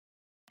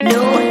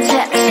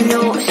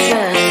no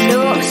stress,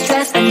 no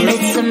stress, I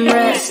need some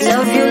rest.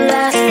 Love you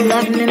less,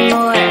 love me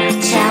more.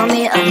 Tell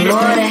me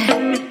amore.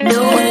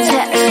 No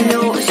text,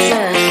 no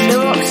stress, no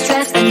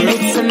stress, I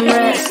need some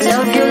rest.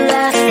 Love you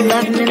less,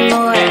 love me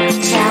more.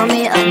 Tell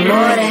me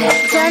amore.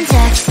 Don't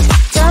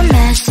text, don't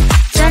mess,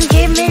 don't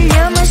give me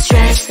no more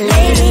stress.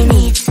 Lady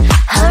needs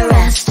her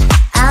rest,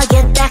 I'll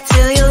get back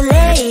to you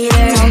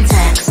later. Don't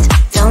text,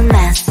 don't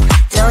mess,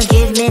 don't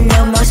give me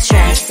no more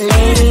stress.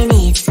 Lady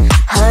needs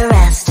her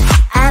rest,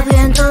 I've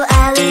been to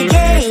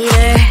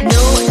alligator.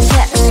 No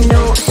text,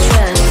 no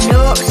stress,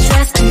 no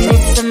stress, I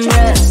need some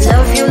rest.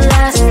 Love you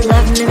less,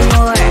 love me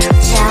more.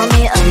 Tell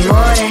me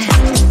amore.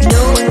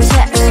 No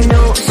text,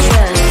 no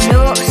stress,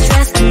 no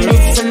stress, I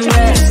need some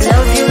rest.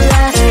 Love you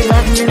less,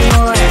 love me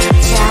more.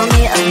 Tell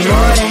me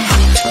amore.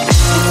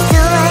 It's 2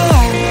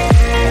 a.m.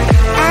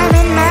 I'm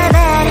in my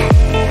bed.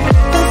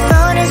 The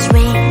phone is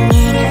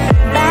ringing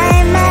by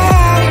my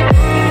head.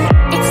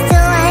 It's 2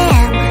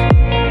 a.m.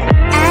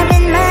 I'm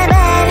in my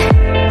bed.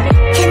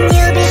 Can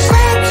you be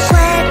quiet,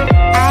 quiet?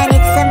 I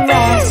need some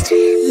rest.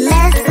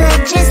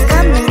 Messages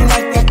coming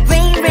like that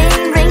ring, ring,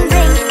 ring,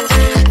 ring.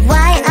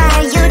 Why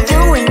are you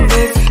doing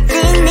this?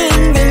 Ding,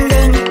 ding, ding,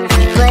 ding.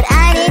 But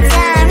I need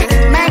time,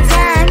 my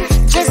time.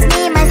 Just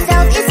me,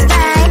 myself is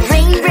fine.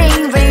 Ring, ring,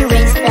 ring,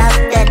 ring. Stop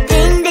that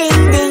ding, ding,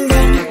 ding,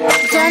 ding.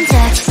 Don't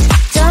text,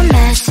 don't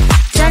mess,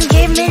 don't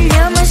give me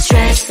no more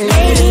stress.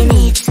 Lady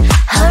needs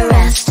her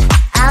rest,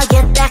 I'll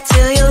get back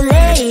to you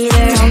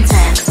later. Don't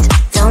text,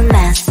 don't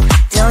mess,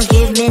 don't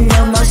give me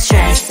no more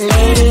stress.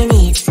 Lady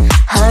needs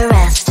her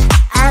rest,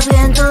 I've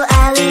been to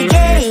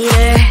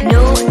alligator.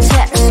 No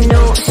text,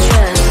 no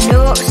stress,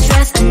 no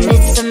stress, I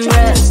need some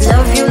rest.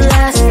 Love you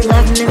less,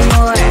 love me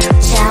more.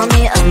 Tell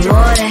me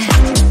amore.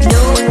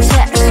 No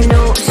text,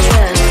 no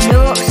stress,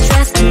 no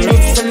stress, I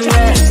need some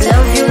rest.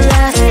 Love you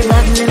less,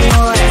 love me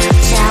more.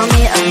 Tell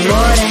me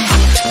amore.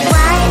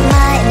 Why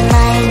my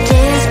mind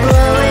is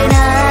blowing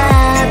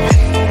up?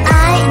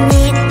 I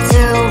need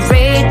to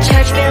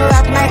recharge, fill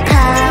up my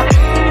cup.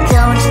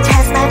 Don't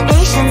test my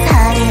patience,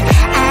 honey,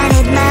 I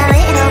need my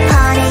little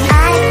pony.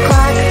 I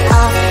clock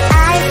off,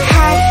 I've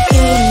had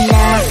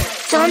enough.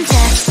 Don't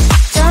text,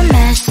 don't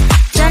mess,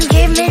 don't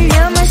give me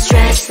no more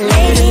stress.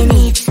 Lady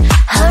needs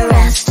her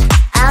rest,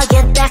 I'll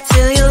get back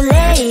to you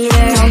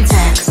later. Don't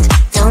text,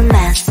 don't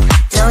mess,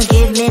 don't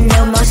give me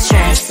no more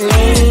stress.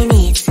 Lady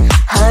needs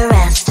her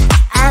rest,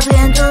 I've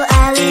been to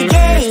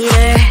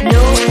alligator.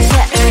 No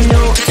text,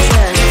 no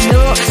stress,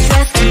 no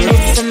stress, I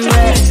need some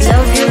rest.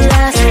 Love you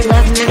less,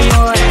 love me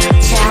more.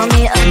 Tell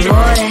me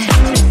amore.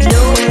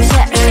 No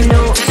text,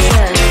 no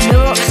stress,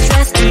 no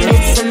stress, I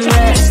need some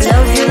rest.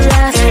 Love you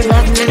less,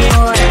 love me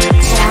more.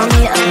 Tell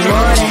me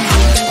amore.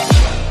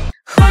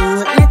 Who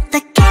let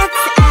the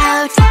cats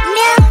out?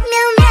 Meow,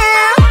 meow,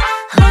 meow.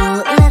 Who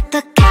let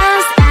the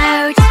cows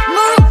out?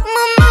 Moo,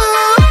 moo,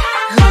 moo.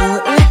 Who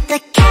let the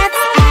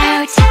cats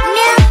out?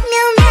 Meow,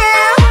 meow,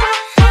 meow.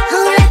 Who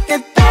let the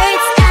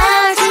birds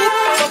out? Tweet,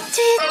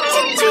 tweet,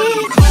 tweet,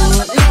 tweet. Who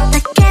let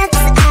the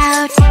cats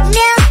out?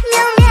 Meow,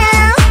 meow,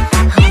 meow.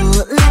 Who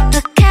let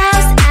the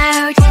cows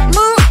out?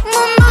 Moo,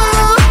 moo,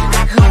 moo.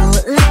 Who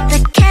let the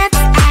cats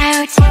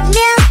out?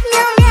 Meow,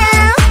 meow,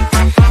 meow.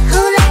 Who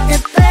let the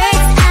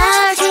birds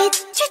out? Tweet,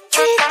 tweet,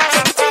 tweet,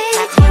 tweet, tweet.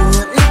 Who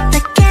let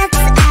the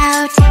cats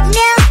out?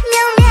 Meow,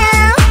 meow,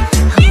 meow.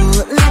 Who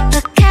let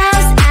the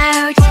cows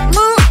out?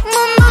 Moo,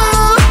 moo,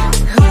 moo.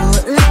 Who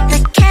let the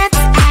cats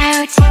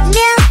out?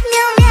 Meow,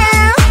 meow,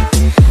 meow.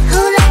 Who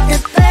let the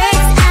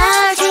birds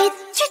out? Tweet,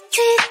 tweet,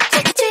 tweet,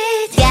 tweet,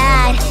 tweet.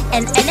 God,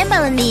 an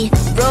animal in me,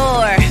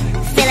 roar,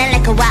 feeling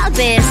like a wild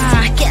beast.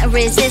 Can't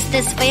resist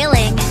this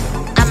feeling,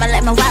 I'ma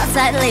let my wild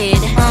side lead.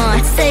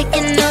 It's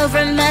taking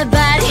over my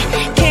body,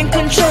 can't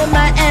control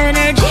my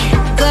energy.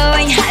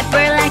 Going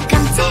hyper like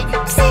I'm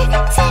tipsy,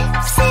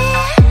 tipsy.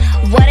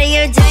 What are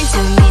you doing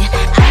to me?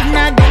 I've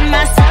not been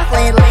myself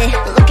lately.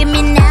 Look at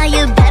me now,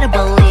 you better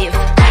believe.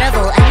 Out of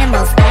all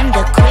animals, I'm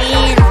the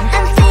queen.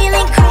 I'm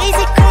feeling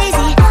crazy,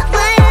 crazy.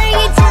 What are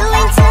you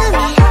doing to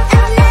me?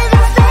 I've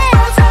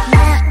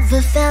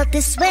never felt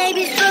this way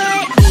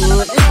before. Who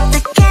let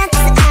the cats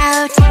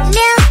out?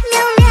 Meow,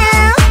 meow,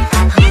 meow.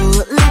 Who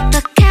let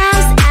the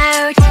cows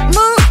out?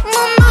 Moo,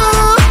 moo,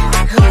 moo.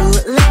 Who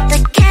let the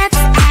cats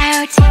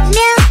out?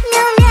 Meow,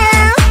 meow,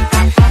 meow.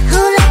 Who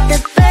let the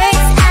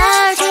birds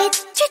out? Tweet,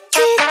 tweet,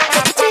 tweet,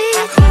 tweet, tweet.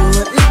 Who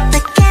let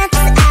the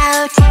cats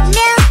out?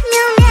 Meow,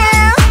 meow,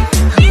 meow.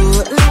 Who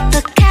let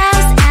the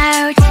cows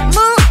out?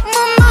 Moo,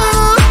 moo,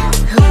 moo.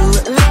 Who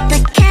let the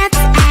cats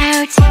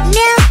out?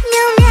 Meow,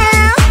 meow,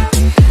 meow.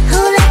 Who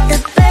let the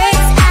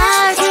birds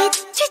out? Tweet,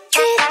 tweet,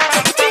 tweet,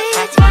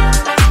 tweet,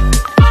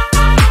 tweet.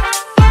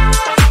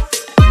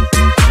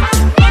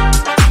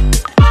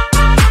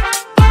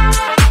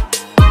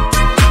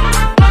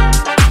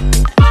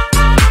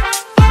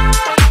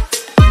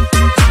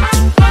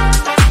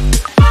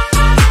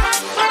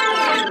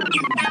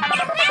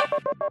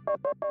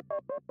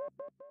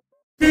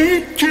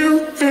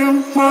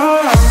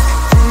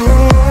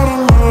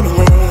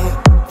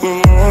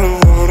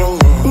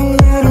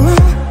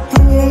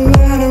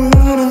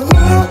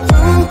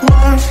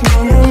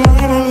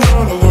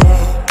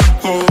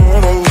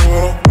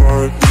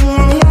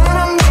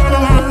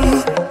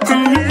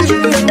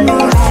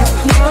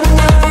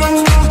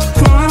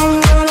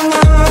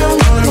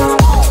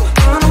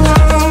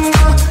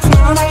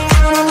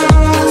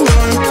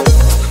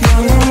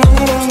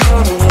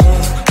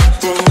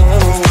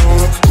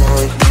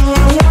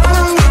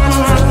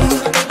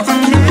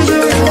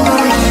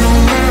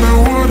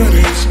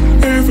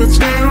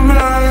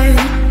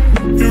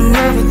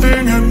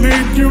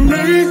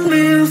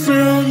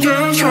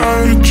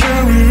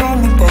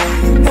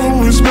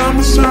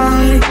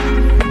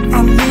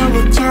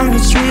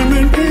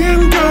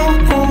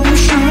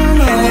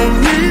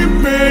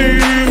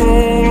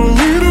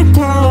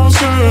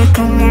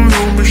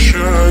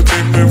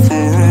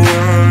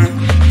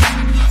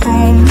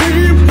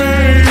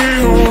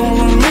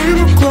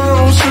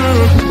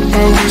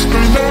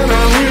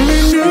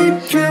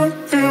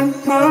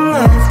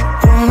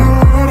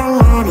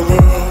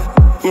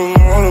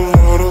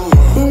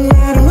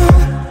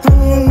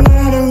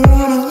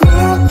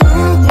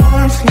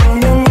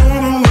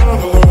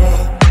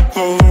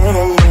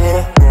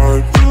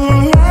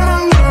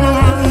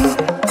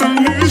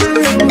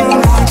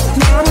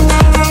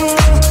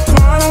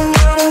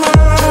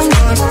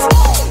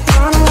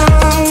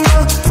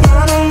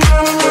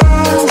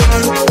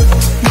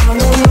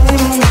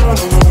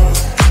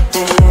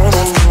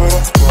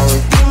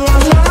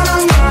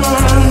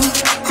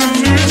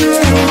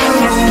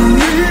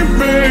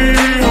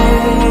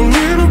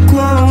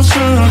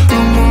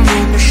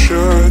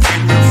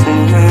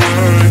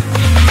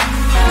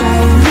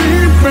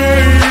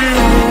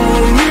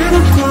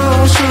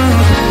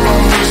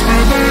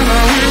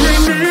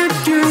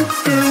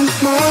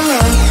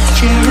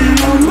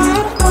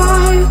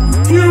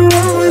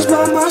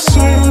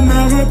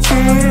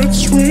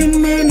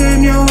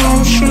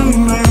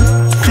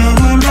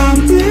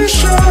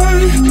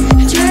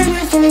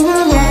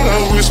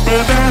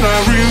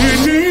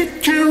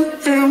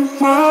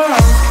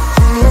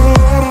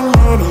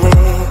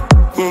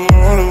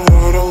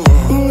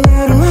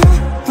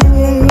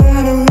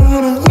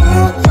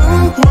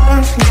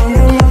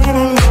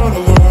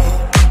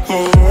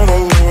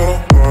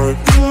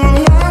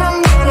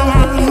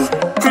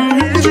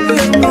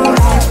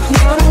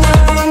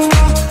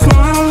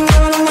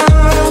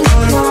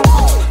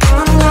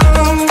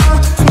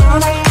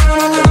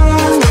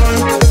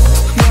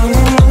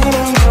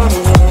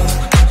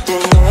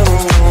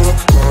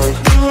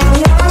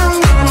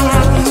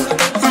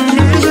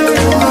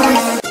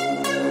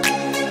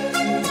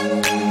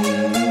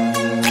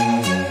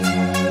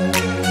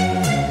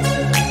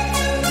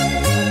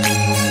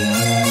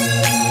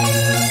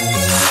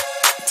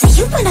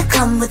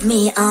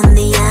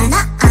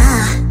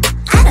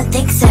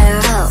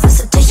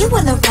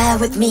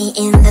 me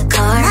in the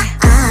car?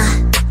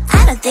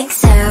 I don't think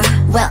so.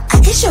 Well, I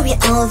can show you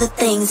all the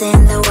things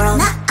in the world.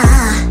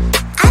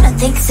 I don't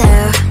think so.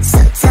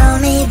 So tell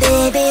me,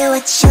 baby,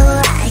 what you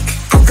like.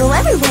 I'll go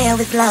everywhere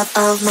with love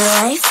of my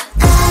life.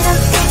 I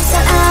don't think so,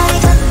 I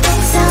don't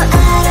think so,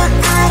 I don't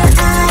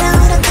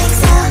think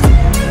so.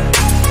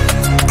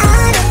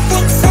 I don't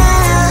think so.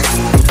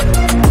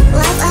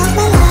 Love of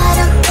my life, I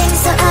don't think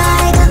so,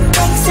 I don't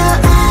think so,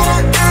 I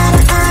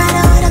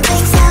don't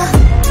think so.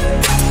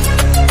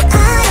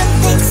 I don't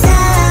think so.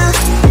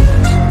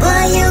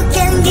 Well, you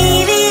can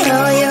give it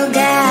all you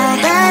got,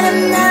 but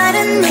I'm not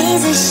an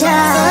easy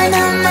shot. For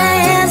now my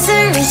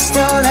answer is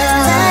still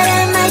love, but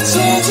I might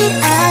change it,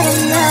 I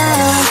don't know.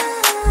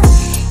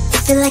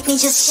 If you like me,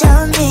 just show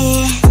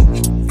me.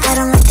 I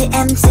don't like the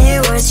empty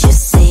words you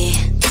say.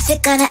 If you're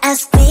gonna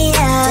ask me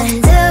out,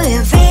 then do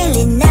it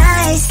really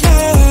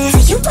nicely. Do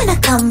you wanna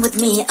come with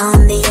me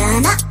on the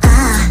yacht?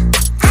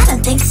 I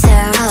don't think so.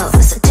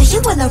 Oh, so do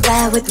you wanna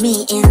ride with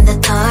me in the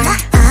car?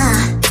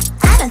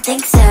 I don't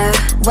think so.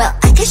 Well,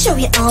 I can show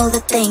you all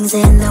the things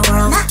in the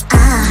world.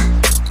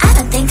 I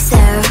don't think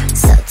so.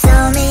 So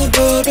tell me,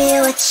 baby,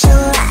 what you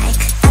like.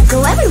 I'll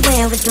go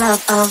everywhere with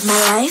love of my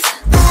life.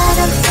 I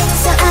don't think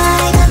so,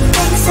 I don't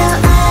think so,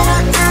 I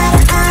don't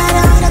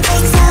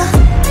think so.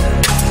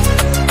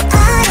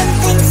 I don't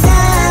think so.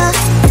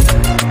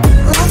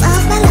 Love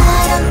of my life,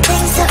 I don't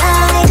think so,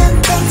 I don't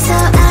think so,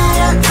 I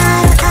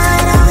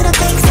don't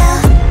think so.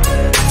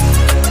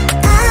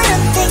 I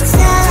don't think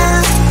so.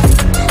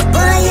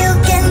 Well, you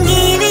can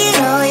give it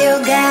all you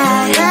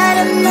got, but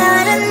I'm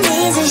not an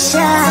easy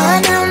shot. For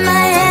now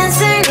my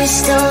answer is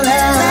still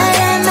love, but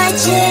I might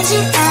change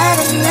it, I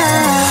don't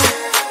know.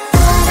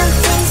 I don't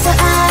think so,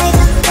 I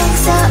don't think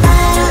so,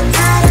 I don't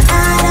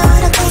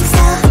think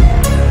so.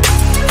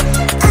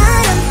 I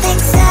don't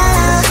think so.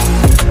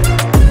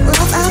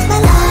 Love of my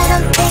life, I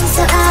don't think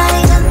so, I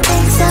don't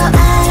think so,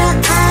 I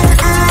don't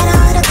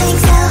think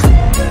so.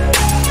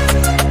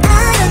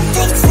 I don't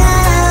think so.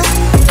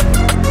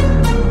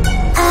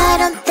 I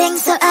don't think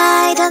so,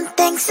 I don't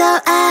think so,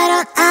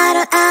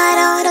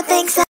 I don't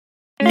think so.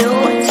 No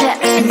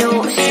text, no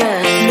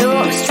stress, no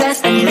stress,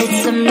 I need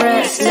some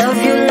rest. Love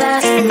you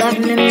last, love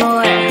me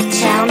more.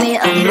 Tell me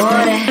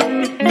amore.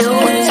 No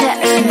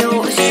text, no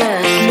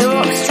stress, no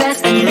stress,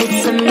 I need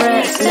some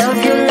rest.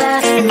 Love you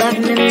last, love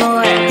me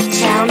more.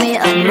 Tell me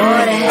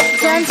amore.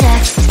 Don't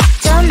text,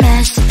 don't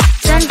mess,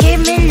 don't give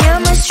me no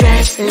more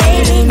stress.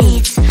 Lady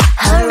needs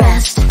her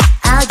rest,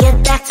 I'll get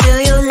back to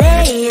you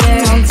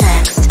later. Don't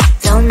text,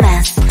 don't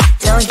mess,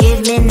 don't give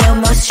me no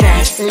more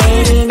stress.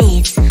 Lady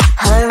needs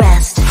her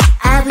rest,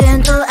 I've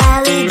been to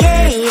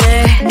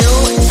alligator. No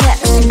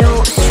text,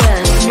 no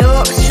stress,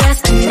 no stress,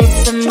 I need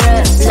some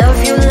rest. Love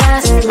you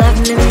last, love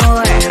me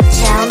more.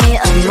 Tell me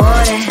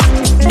amore.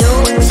 No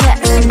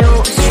text, no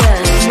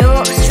stress, no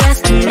stress,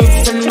 I need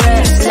some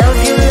rest. Love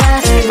you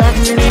last, love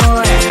me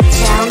more.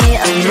 Tell me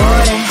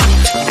amore.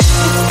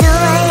 It's 2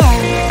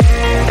 a.m.,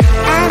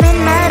 I'm in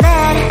my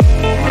bed.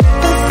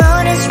 The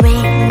phone is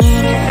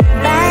ringing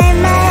by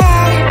my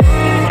head.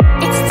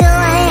 It's 2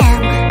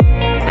 a.m.,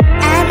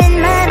 I'm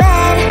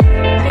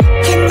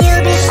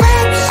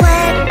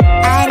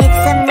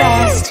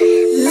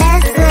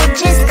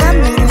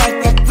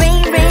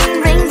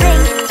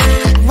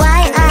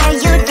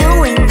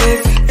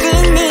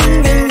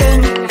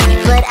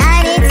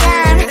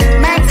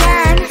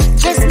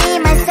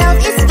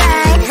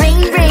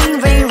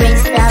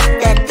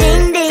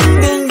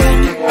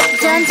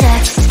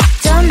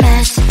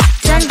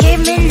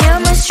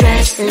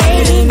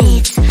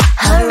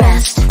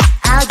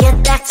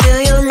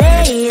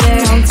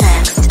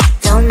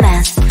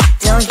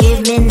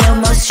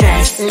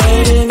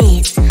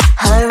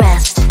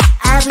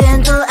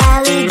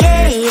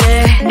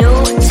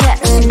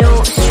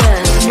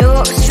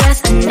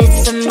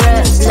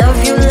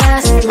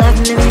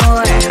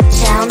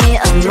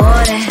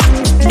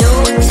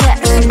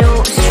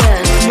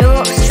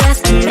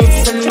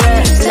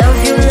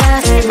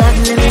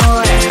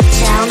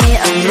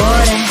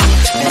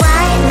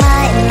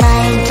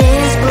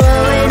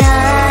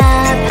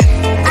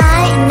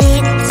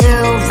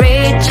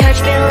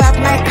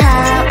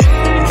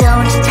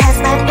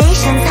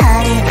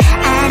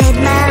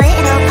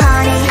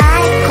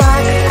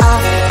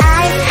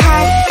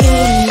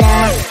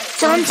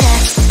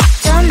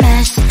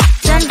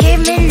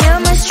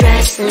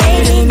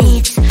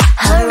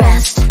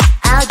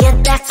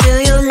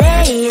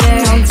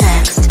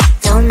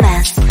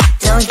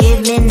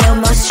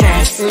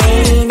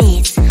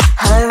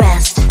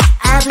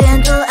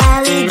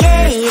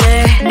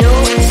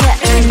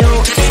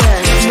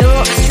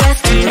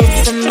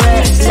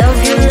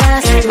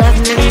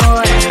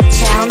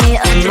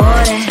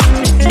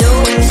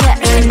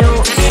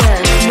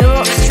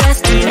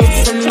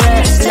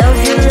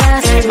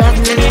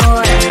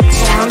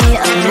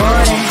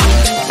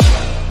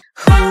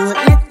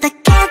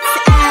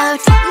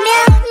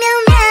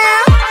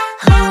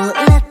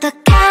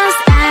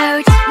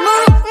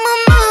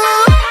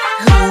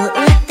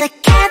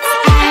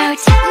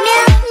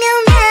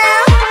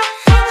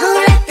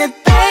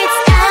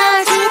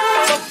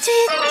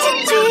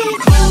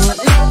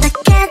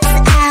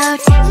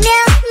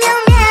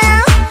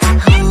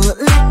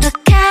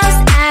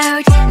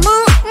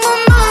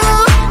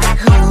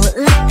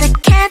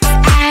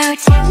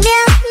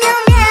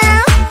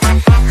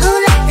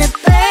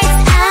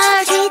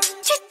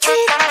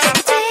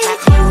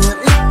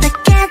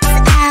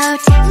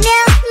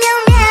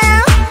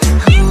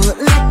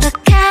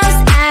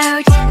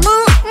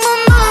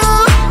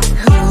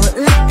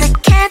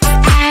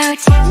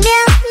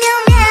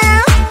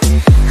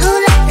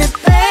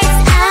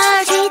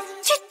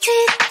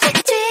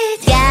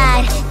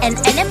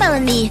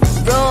telling me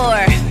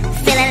roar,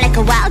 feeling like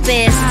a wild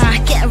beast.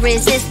 Can't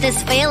resist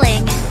this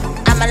feeling,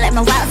 I'ma let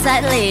my wild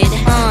side lead.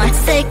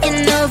 It's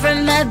taking over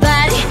my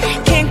body,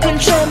 can't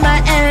control my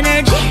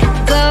energy,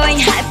 going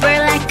hyper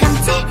like I'm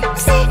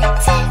tipsy,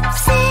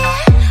 tipsy.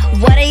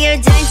 What are you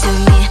doing to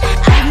me?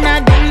 I've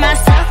not been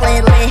myself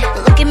lately.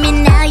 Look at me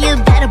now, you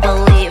better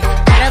believe,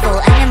 out of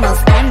all animals,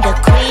 I'm the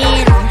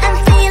queen. I'm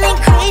feeling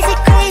crazy,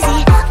 crazy.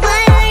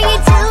 What are you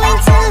doing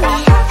to me?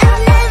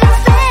 I've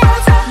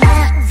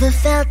never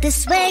felt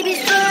this way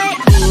before.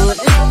 Ooh,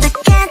 let the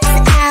cats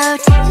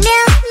out,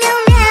 meow, meow,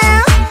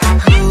 meow.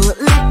 Ooh,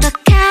 let the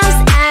cows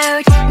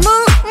out,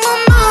 moo, moo,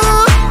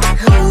 moo.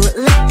 Ooh,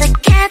 let the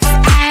cats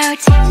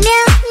out,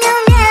 meow, meow,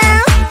 meow.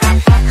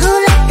 Who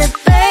let the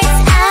birds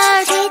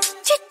out? Tweet,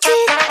 tweet,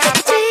 tweet,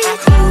 tweet.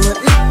 Who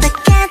let the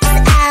cats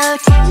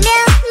out,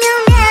 meow, meow,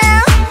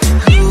 meow.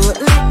 Who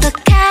let the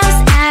cows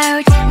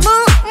out,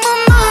 moo, moo,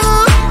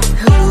 moo.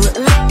 Who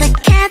let the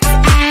cats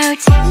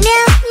out,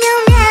 meow, meow,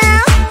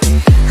 meow.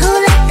 Who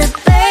let the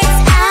birds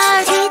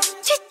out? Tweet,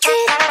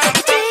 tweet,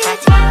 tweet,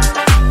 tweet.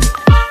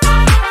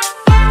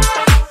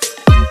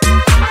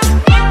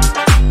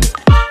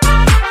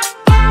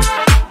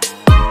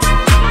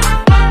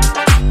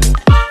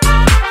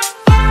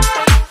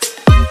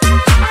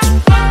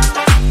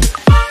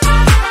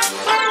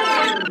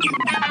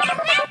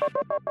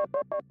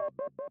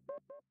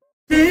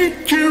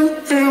 Need you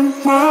in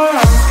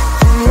my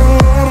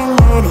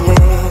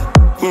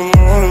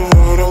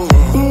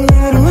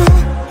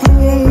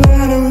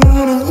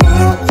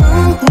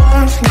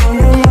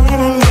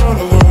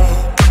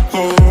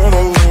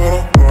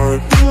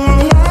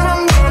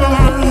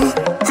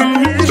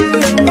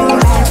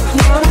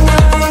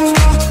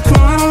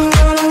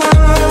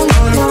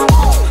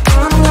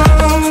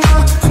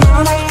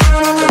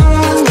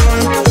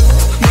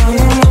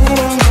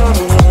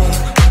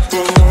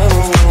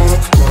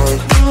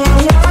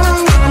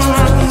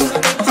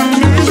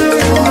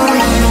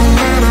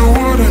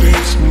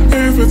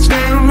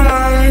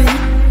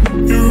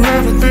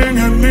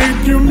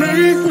you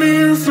make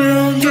me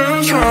feel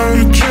just right.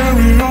 You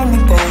cherry on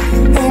my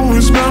body,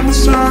 always by my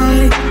side.